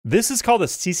This is called a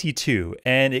CC2,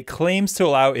 and it claims to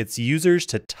allow its users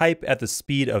to type at the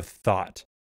speed of thought.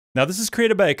 Now, this is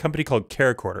created by a company called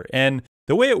CharaChorder, and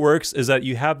the way it works is that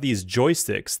you have these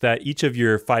joysticks that each of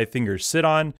your 5 fingers sit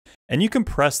on, and you can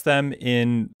press them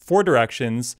in 4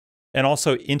 directions and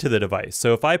also into the device.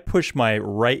 So if I push my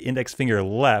right index finger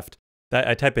left, that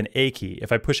I type an A key.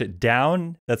 If I push it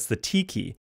down, that's the T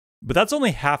key. But that's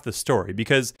only half the story,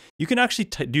 because you can actually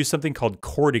do something called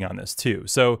chording on this too.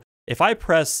 So if I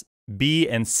press B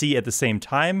and C at the same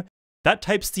time, that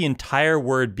types the entire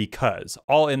word because,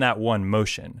 all in that one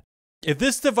motion. If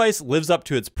this device lives up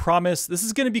to its promise, this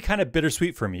is going to be kind of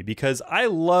bittersweet for me because I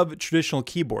love traditional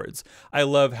keyboards. I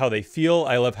love how they feel,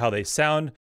 I love how they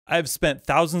sound. I've spent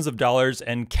thousands of dollars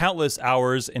and countless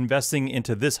hours investing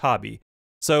into this hobby.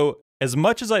 So as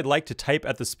much as I'd like to type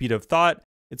at the speed of thought,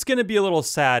 it's going to be a little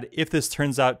sad if this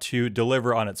turns out to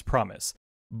deliver on its promise.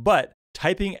 But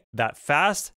typing that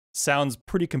fast sounds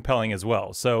pretty compelling as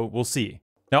well, so we'll see.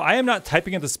 Now, I am not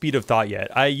typing at the speed of thought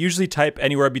yet. I usually type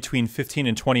anywhere between 15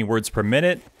 and 20 words per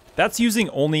minute. That's using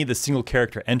only the single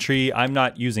character entry. I'm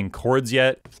not using chords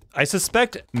yet. I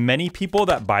suspect many people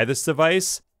that buy this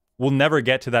device will never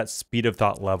get to that speed of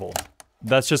thought level.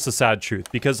 That's just a sad truth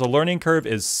because the learning curve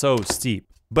is so steep.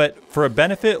 But for a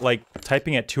benefit like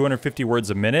typing at 250 words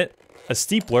a minute, a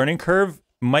steep learning curve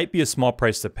might be a small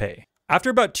price to pay. After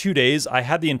about 2 days, I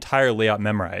had the entire layout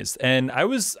memorized, and I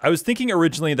was thinking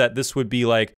originally that this would be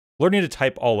like learning to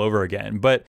type all over again,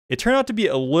 but it turned out to be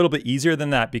a little bit easier than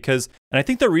that because, and I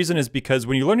think the reason is because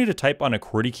when you're learning to type on a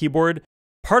QWERTY keyboard,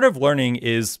 part of learning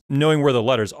is knowing where the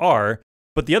letters are,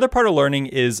 but the other part of learning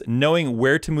is knowing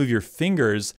where to move your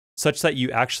fingers such that you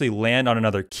actually land on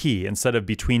another key instead of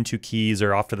between 2 keys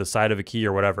or off to the side of a key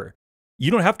or whatever. You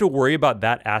don't have to worry about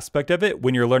that aspect of it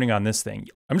when you're learning on this thing.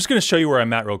 I'm just going to show you where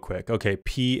I'm at real quick. Okay,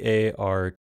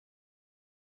 P-A-R.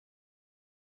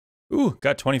 Ooh,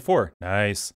 got 24.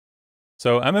 Nice.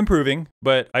 So I'm improving,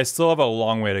 but I still have a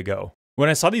long way to go. When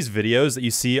I saw these videos that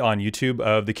you see on YouTube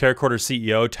of the CharaChorder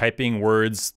CEO typing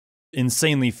words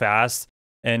insanely fast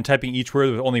and typing each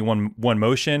word with only one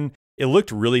motion, it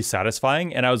looked really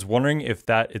satisfying, and I was wondering if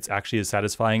it's actually as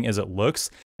satisfying as it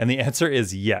looks, and the answer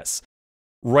is yes.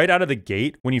 Right out of the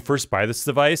gate, when you first buy this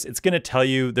device, they're going to tell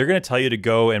you to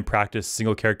go and practice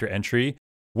single character entry.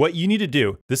 What you need to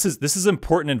do, this is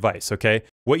important advice, okay?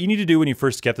 What you need to do when you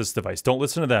first get this device, don't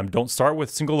listen to them, don't start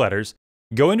with single letters,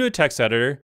 go into a text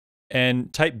editor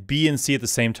and type B and C at the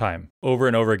same time, over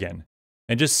and over again.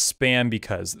 And just spam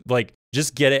because, like,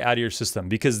 just get it out of your system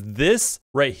because this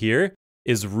right here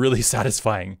is really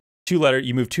satisfying. 2-letter,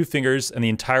 you move 2 fingers and the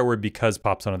entire word because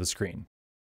pops onto the screen.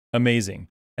 Amazing.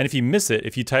 And if you miss it,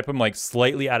 if you type them like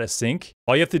slightly out of sync,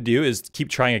 all you have to do is keep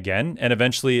trying again. And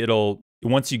eventually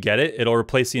once you get it, it'll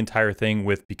replace the entire thing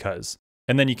with because.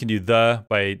 And then you can do the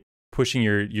by pushing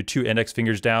your 2 index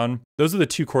fingers down. Those are the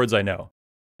 2 chords I know.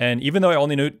 And even though I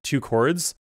only know 2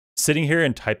 chords, sitting here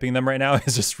and typing them right now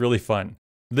is just really fun.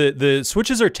 The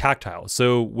switches are tactile.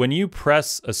 So when you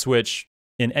press a switch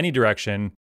in any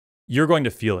direction, you're going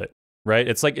to feel it. Right?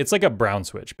 It's like a brown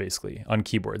switch basically on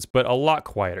keyboards, but a lot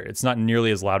quieter. It's not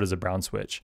nearly as loud as a brown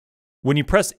switch. When you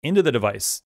press into the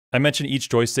device, I mentioned each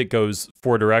joystick goes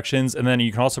 4 directions, and then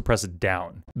you can also press it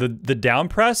down. The down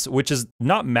press, which is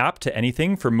not mapped to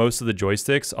anything for most of the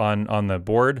joysticks on the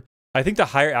board, I think the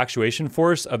higher actuation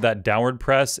force of that downward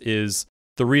press is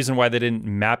the reason why they didn't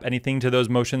map anything to those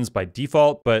motions by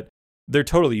default, but they're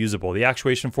totally usable. The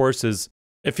actuation force is,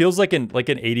 it feels like an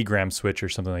 80-gram switch or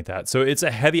something like that. So it's a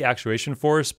heavy actuation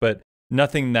force, but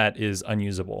nothing that is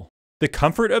unusable. The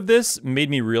comfort of this made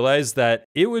me realize that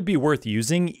it would be worth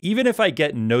using even if I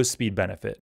get no speed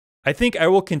benefit. I think I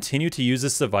will continue to use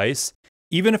this device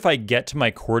even if I get to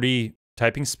my QWERTY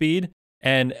typing speed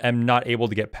and am not able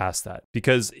to get past that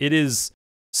because it is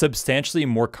substantially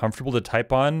more comfortable to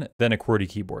type on than a QWERTY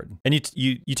keyboard. And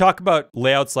you talk about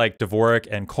layouts like Dvorak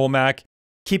and Colmac,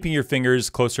 keeping your fingers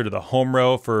closer to the home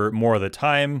row for more of the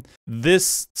time.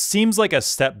 This seems like a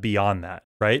step beyond that,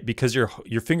 right? Because your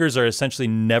fingers are essentially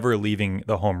never leaving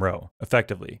the home row,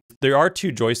 effectively. There are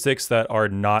 2 joysticks that are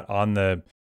not on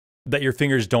that your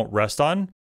fingers don't rest on.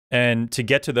 And to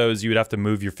get to those, you would have to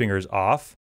move your fingers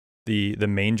off the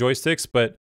main joysticks,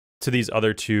 but to these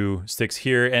other 2 sticks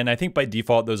here. And I think by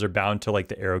default, those are bound to like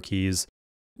the arrow keys.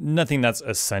 Nothing that's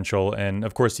essential. And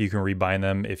of course, you can rebind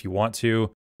them if you want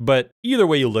to. But either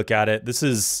way you look at it, this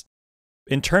is,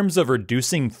 in terms of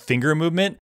reducing finger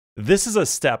movement, this is a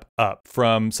step up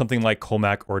from something like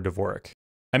Colmac or Dvorak.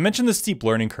 I mentioned the steep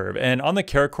learning curve, and on the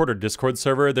CharaChorder Discord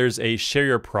server, there's a share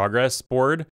your progress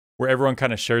board where everyone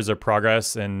kind of shares their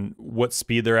progress and what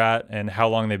speed they're at and how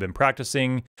long they've been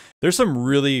practicing. There's some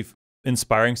really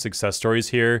inspiring success stories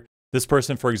here. This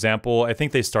person, for example, I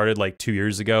think they started like 2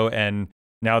 years ago and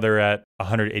now they're at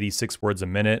 186 words a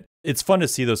minute. It's fun to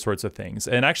see those sorts of things.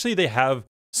 And actually they have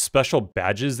special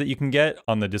badges that you can get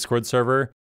on the Discord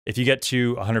server. If you get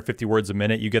to 150 words a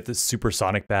minute, you get this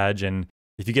supersonic badge. And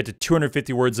if you get to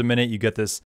 250 words a minute, you get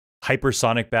this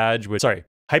hypersonic badge,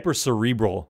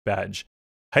 hypercerebral badge.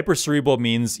 Hypercerebral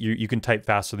means you can type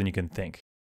faster than you can think,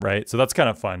 right? So that's kind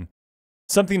of fun.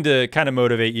 Something to kind of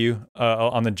motivate you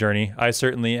on the journey. I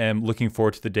certainly am looking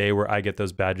forward to the day where I get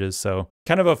those badges. So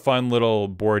kind of a fun little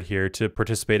board here to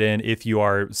participate in if you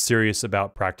are serious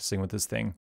about practicing with this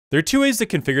thing. There are 2 ways to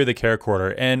configure the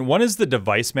CharaChorder, and one is the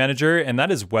device manager, and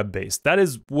that is web-based. That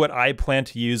is what I plan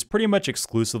to use pretty much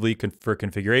exclusively for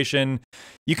configuration.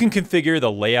 You can configure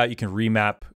the layout, you can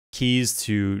remap keys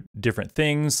to different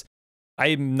things.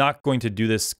 I'm not going to do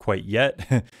this quite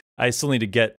yet. I still need to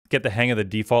get the hang of the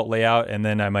default layout, and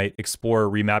then I might explore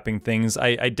remapping things.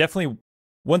 I definitely,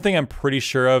 one thing I'm pretty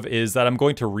sure of is that I'm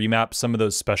going to remap some of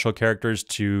those special characters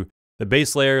to the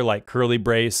base layer, like curly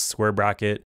brace, square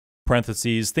bracket,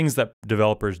 parentheses, things that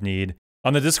developers need.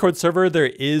 On the Discord server, there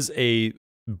is a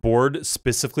board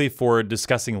specifically for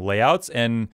discussing layouts,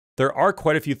 and there are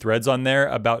quite a few threads on there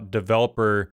about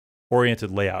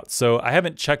developer-oriented layouts. So I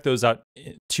haven't checked those out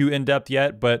too in-depth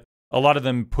yet, but a lot of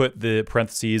them put the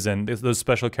parentheses and those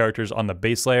special characters on the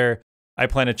base layer. I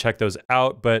plan to check those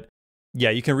out, but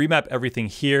yeah, you can remap everything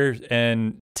here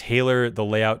and tailor the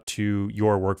layout to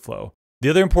your workflow. The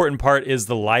other important part is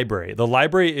the library. The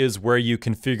library is where you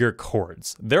configure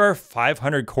chords. There are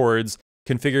 500 chords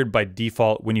configured by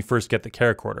default when you first get the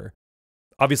CharaChorder.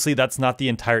 Obviously, that's not the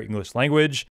entire English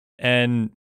language, and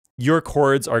your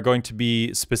chords are going to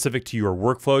be specific to your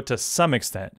workflow to some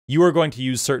extent. You are going to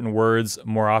use certain words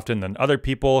more often than other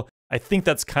people. I think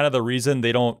that's kind of the reason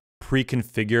they don't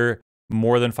pre-configure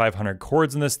more than 500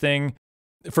 chords in this thing.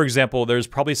 For example, there's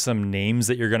probably some names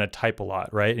that you're going to type a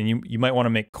lot, right? And you might want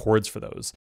to make chords for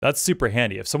those. That's super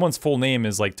handy. If someone's full name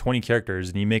is like 20 characters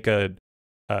and you make a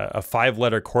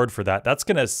 5-letter chord for that, that's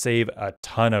going to save a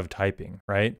ton of typing,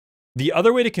 right? The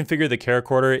other way to configure the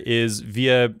CharaChorder is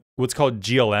via what's called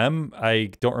GLM.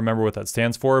 I don't remember what that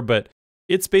stands for, but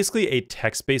it's basically a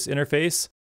text-based interface.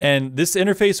 And this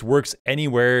interface works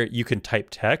anywhere you can type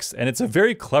text. And it's a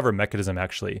very clever mechanism,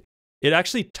 actually. It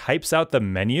actually types out the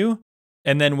menu.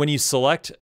 And then when you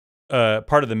select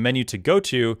part of the menu to go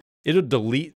to, it'll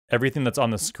delete everything that's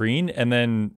on the screen and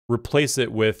then replace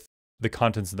it with the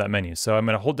contents of that menu. So I'm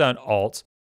going to hold down Alt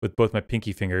with both my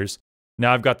pinky fingers.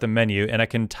 Now I've got the menu and I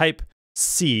can type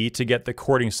C to get the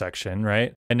chording section,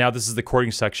 right? And now this is the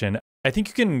chording section. I think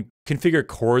you can configure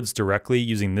chords directly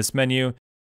using this menu.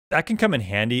 That can come in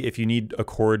handy if you need a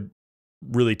chord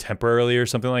really temporarily or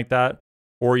something like that,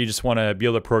 or you just want to be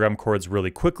able to program chords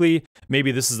really quickly.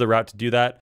 Maybe this is the route to do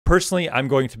that. Personally, I'm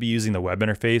going to be using the web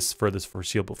interface for this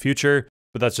foreseeable future,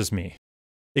 but that's just me.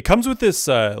 It comes with this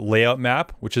layout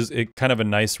map, which is kind of a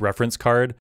nice reference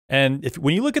card. And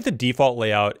when you look at the default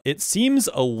layout, it seems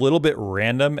a little bit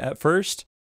random at first,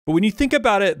 but when you think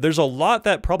about it, there's a lot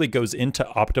that probably goes into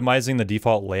optimizing the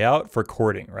default layout for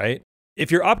chording, right? If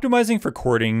you're optimizing for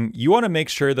chording, you want to make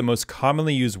sure the most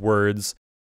commonly used words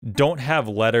don't have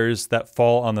letters that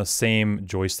fall on the same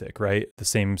joystick, right? The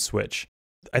same switch.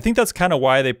 I think that's kind of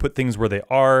why they put things where they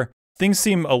are. Things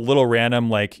seem a little random,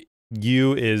 like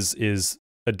U is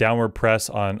a downward press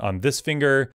on this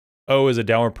finger. O is a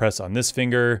downward press on this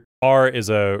finger. R is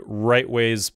a right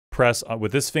ways press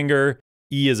with this finger.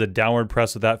 E is a downward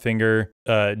press with that finger.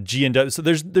 G and W. So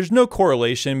there's no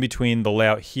correlation between the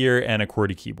layout here and a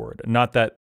QWERTY keyboard. Not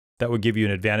that that would give you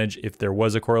an advantage if there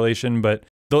was a correlation, but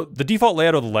the default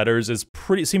layout of the letters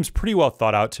seems pretty well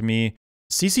thought out to me.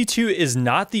 CC2 is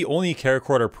not the only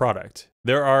CharaChorder product.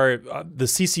 There are, the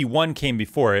CC1 came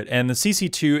before it, and the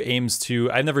CC2 aims to,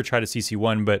 I've never tried a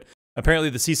CC1, but apparently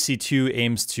the CC2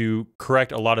 aims to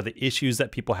correct a lot of the issues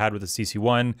that people had with the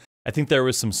CC1. I think there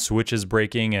was some switches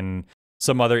breaking and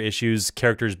some other issues,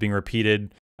 characters being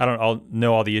repeated. I don't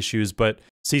know all the issues, but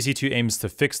CC2 aims to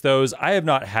fix those. I have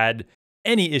not had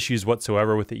any issues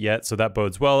whatsoever with it yet, so that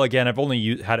bodes well. Again, I've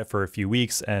only had it for a few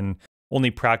weeks and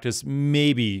only practiced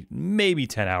maybe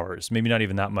 10 hours, maybe not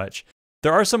even that much.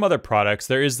 There are some other products.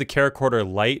 There is the CharaChorder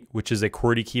Lite, which is a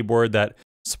QWERTY keyboard that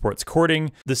supports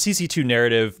chording. The CC2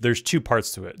 narrative, there's two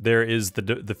parts to it. There is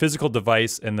the physical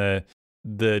device and the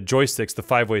joysticks, the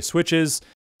 5-way switches,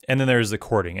 and then there's the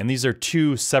chording. And these are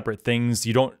two separate things.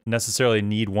 You don't necessarily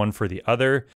need one for the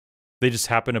other. They just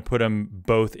happen to put them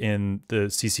both in the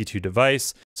CC2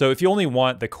 device. So if you only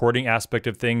want the chording aspect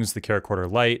of things, the CharaChorder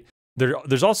Lite.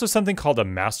 There's also something called a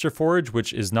Master Forge,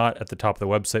 which is not at the top of the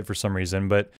website for some reason,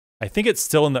 but I think it's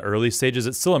still in the early stages.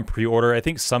 It's still in pre-order. I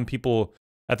think some people,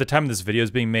 at the time this video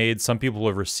is being made, some people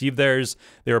have received theirs.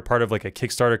 They were part of like a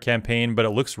Kickstarter campaign, but it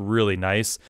looks really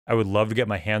nice. I would love to get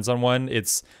my hands on one.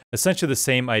 It's essentially the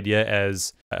same idea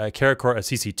as a CharaChorder, a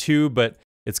CC2, but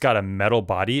it's got a metal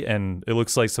body and it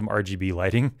looks like some RGB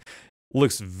lighting.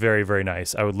 Looks very, very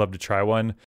nice. I would love to try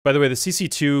one. By the way, the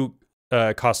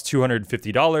CC2 costs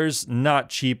 $250. Not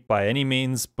cheap by any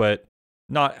means, but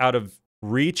not out of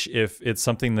reach if it's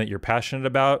something that you're passionate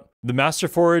about. The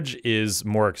Masterforge is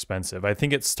more expensive. I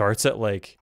think it starts at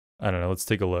like, I don't know, let's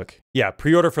take a look. Yeah,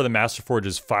 pre-order for the Masterforge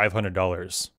is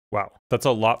 $500. Wow, that's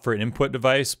a lot for an input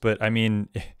device, but I mean,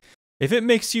 if it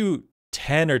makes you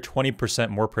 10 or 20%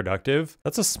 more productive,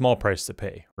 that's a small price to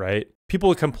pay, right?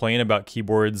 People complain about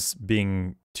keyboards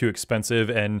being too expensive,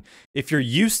 and if you're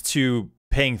used to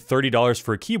paying $30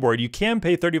 for a keyboard, you can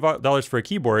pay $30 for a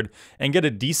keyboard and get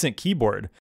a decent keyboard.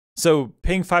 So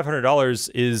paying $500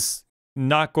 is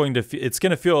not going to, it's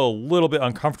going to feel a little bit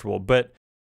uncomfortable, but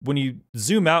when you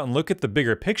zoom out and look at the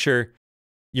bigger picture,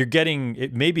 you're getting,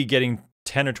 it may be getting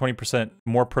 10 or 20%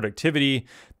 more productivity.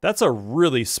 That's a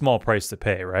really small price to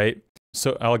pay, right?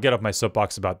 So I'll get off my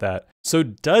soapbox about that. So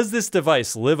does this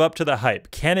device live up to the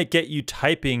hype? Can it get you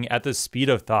typing at the speed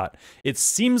of thought? It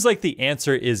seems like the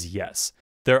answer is yes.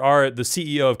 The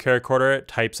CEO of CharaChorder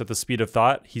types at the speed of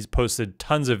thought. He's posted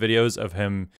tons of videos of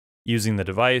him using the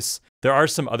device. There are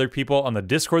some other people on the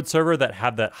Discord server that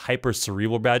have that hyper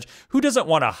cerebral badge. Who doesn't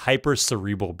want a hyper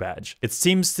cerebral badge? It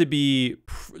seems to be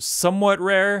somewhat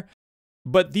rare,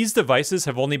 but these devices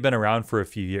have only been around for a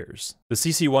few years. The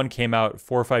CC1 came out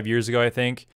 4 or 5 years ago, I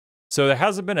think. So there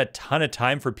hasn't been a ton of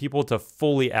time for people to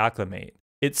fully acclimate.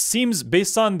 It seems,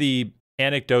 based on the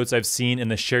anecdotes I've seen in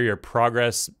the Share Your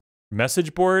Progress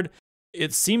message board,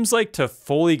 it seems like to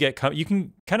fully get, you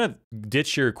can kind of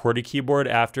ditch your QWERTY keyboard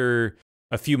after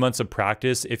a few months of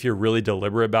practice if you're really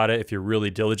deliberate about it, if you're really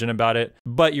diligent about it.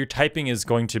 But your typing is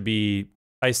going to be,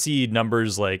 I see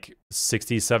numbers like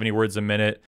 60, 70 words a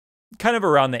minute, kind of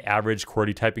around the average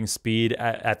QWERTY typing speed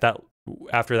at that,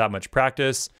 after that much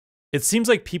practice. It seems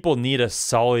like people need a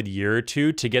solid year or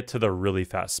two to get to the really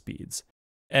fast speeds.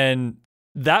 And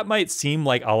that might seem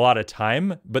like a lot of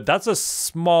time, but that's a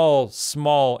small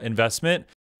investment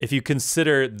if you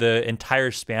consider the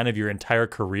entire span of your entire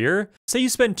career. Say you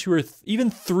spend 2 or even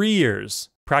 3 years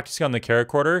practicing on the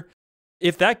CharaChorder.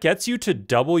 If that gets you to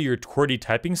double your QWERTY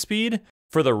typing speed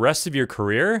for the rest of your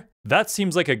career, that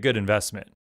seems like a good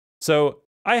investment. So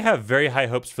I have very high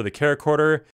hopes for the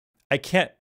CharaChorder.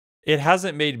 It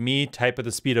hasn't made me type at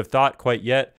the speed of thought quite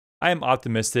yet. I am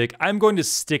optimistic. I'm going to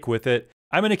stick with it.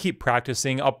 I'm going to keep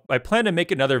practicing. I plan to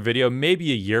make another video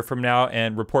maybe a year from now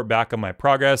and report back on my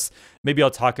progress. Maybe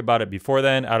I'll talk about it before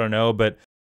then. I don't know. But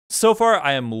so far,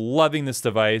 I am loving this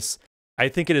device. I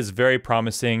think it is very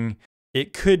promising.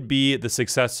 It could be the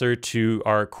successor to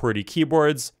our QWERTY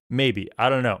keyboards. Maybe. I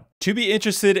don't know. To be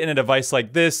interested in a device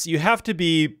like this, you have to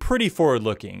be pretty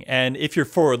forward-looking. And if you're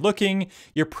forward-looking,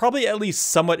 you're probably at least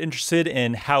somewhat interested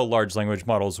in how large language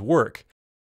models work.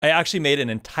 I actually made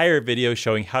an entire video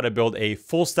showing how to build a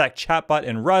full-stack chatbot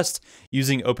in Rust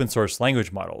using open source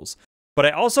language models. But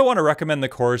I also want to recommend the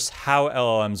course How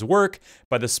LLMs Work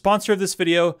by the sponsor of this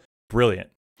video, Brilliant.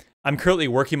 I'm currently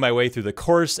working my way through the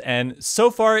course, and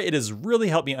so far it has really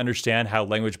helped me understand how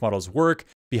language models work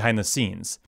behind the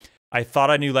scenes. I thought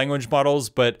I knew language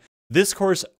models, but this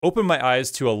course opened my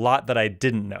eyes to a lot that I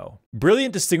didn't know.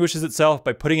 Brilliant distinguishes itself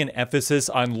by putting an emphasis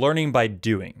on learning by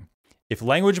doing. If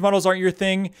language models aren't your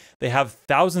thing, they have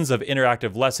thousands of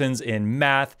interactive lessons in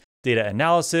math, data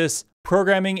analysis,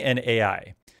 programming, and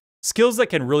AI. Skills that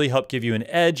can really help give you an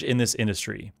edge in this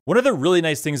industry. One of the really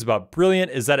nice things about Brilliant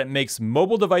is that it makes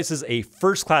mobile devices a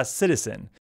first-class citizen,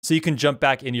 so you can jump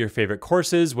back into your favorite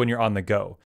courses when you're on the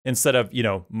go, instead of,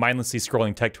 mindlessly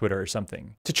scrolling tech Twitter or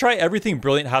something. To try everything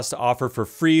Brilliant has to offer for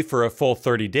free for a full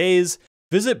 30 days,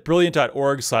 visit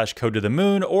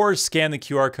brilliant.org/code-to-the-moon or scan the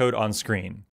QR code on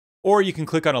screen. Or you can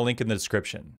click on a link in the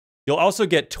description. You'll also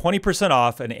get 20%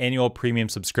 off an annual premium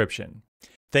subscription.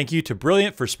 Thank you to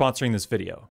Brilliant for sponsoring this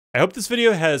video. I hope this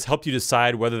video has helped you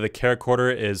decide whether the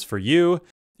CharaChorder is for you.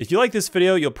 If you like this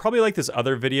video, you'll probably like this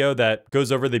other video that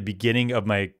goes over the beginning of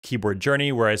my keyboard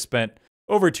journey, where I spent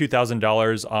over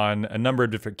 $2,000 on a number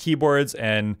of different keyboards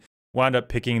and wound up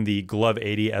picking the Glove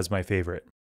 80 as my favorite.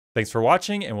 Thanks for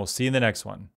watching, and we'll see you in the next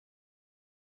one.